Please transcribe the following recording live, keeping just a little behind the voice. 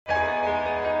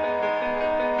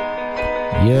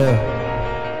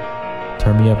Yeah.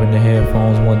 Turn me up in the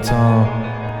headphones one time.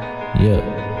 Yeah.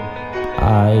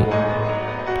 Alright.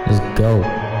 Let's go.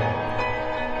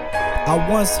 I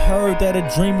once heard that a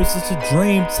dream is just a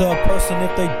dream to a person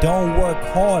if they don't work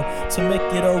hard to make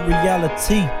it a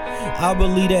reality. I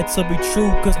believe that to be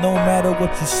true, cause no matter what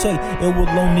you say, it will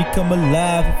only come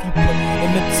alive if you put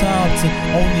in the time to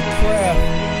own your craft.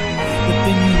 The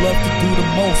thing you love to do the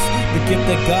most, the gift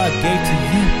that God gave to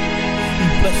you. He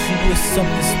blessed you with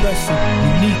something special,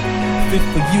 unique, fit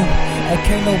for you. And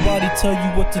can't nobody tell you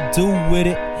what to do with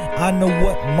it. I know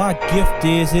what my gift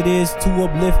is. It is to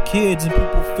uplift kids and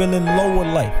people feeling low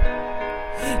in life.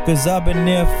 Cause I've been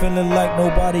there feeling like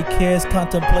nobody cares,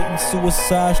 contemplating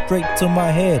suicide straight to my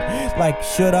head. Like,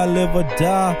 should I live or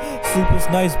die? Sleepless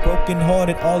nights, broken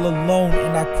hearted, all alone.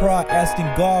 And I cry asking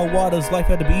God, why does life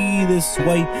have to be this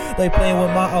way? They playing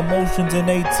with my emotions and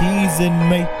they teasing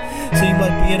me. Seem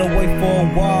like being away for a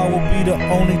while will be the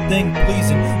only thing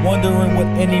pleasing. Wondering would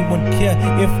anyone care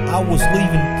if I was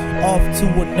leaving off to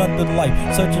another life,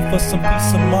 searching for some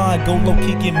peace of mind. Go low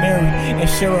key, get married and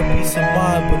share a peace of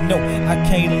mind. But no, I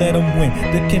can't let them win.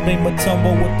 The kid made my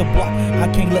tumble with the block. I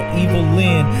can't let evil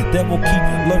in. Devil keep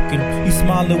lurking. He's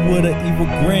smiling with an evil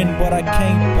grin, but I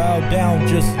can't bow down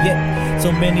just yet. So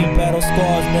many battle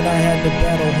scars, man, I had to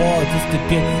battle hard just to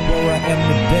get where I am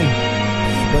today.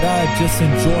 But I just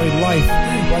enjoy life,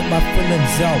 write my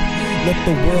feelings out, let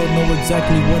the world know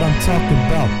exactly what I'm talking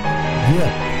about.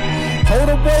 Yeah. Hold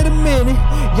up, wait a minute.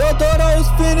 Y'all thought I was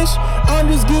finished?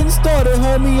 I'm just getting started,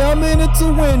 homie. I'm in it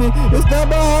to win it. It's not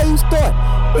about how you start,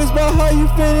 it's about how you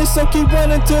finish. So keep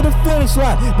running to the finish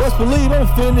line. Best believe I'm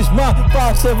finished. My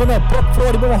 5'7" up, buck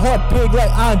 40, but my heart big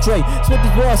like Andre. Spit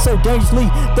this ball so dangerously.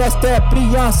 That's that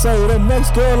Beyonce. The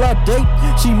next girl I date,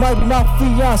 she might be my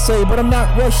fiance, but I'm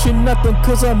not rushing nothing,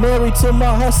 cause I'm married to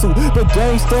my hustle. The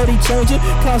game steady changing,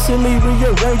 constantly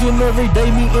rearranging. Every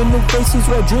day meeting new faces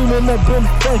while dreaming of Ben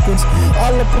Franklin's.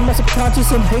 All up in my subconscious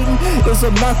and hating is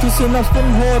obnoxious, and I'm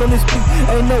spinning hard on this beat.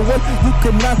 Ain't no way you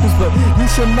can knock this, but you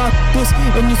should knock this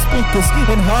in your speakers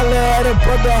and holler at a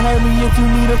brother, homie, if you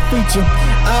need a feature.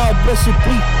 I'll bless your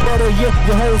beat, brother, yeah,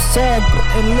 your whole song.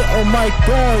 Putting little mic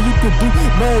on, you could do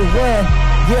no wrong.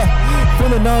 Yeah,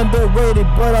 feeling underrated,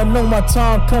 but I know my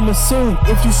time coming soon.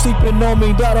 If you sleeping on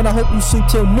me, then I hope you sleep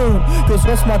till noon. Cause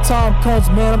once my time comes,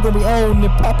 man, I'm gonna be on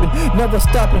and popping, never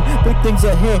stopping. Big things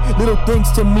ahead, little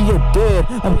things to me are dead.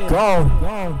 I'm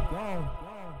gone.